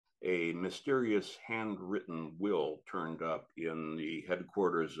a mysterious handwritten will turned up in the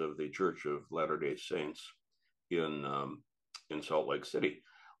headquarters of the Church of Latter-day Saints in in Salt Lake City.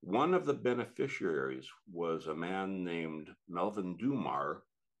 One of the beneficiaries was a man named Melvin Dummar,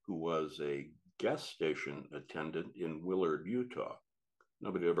 who was a gas station attendant in Willard, Utah.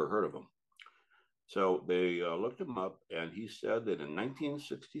 Nobody ever heard of him. So they looked him up, and he said that in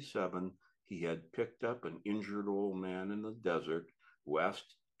 1967 he had picked up an injured old man in the desert who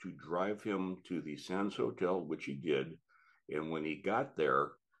asked to drive him to the Sands Hotel, which he did. And when he got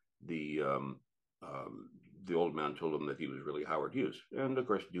there, the um, the old man told him that he was really Howard Hughes, and of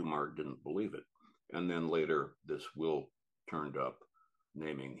course Dummar didn't believe it. And then later, this will turned up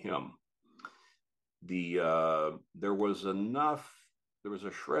naming him. There was enough there was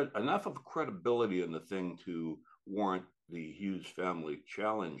a shred enough of credibility in the thing to warrant the Hughes family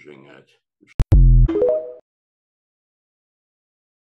challenging it.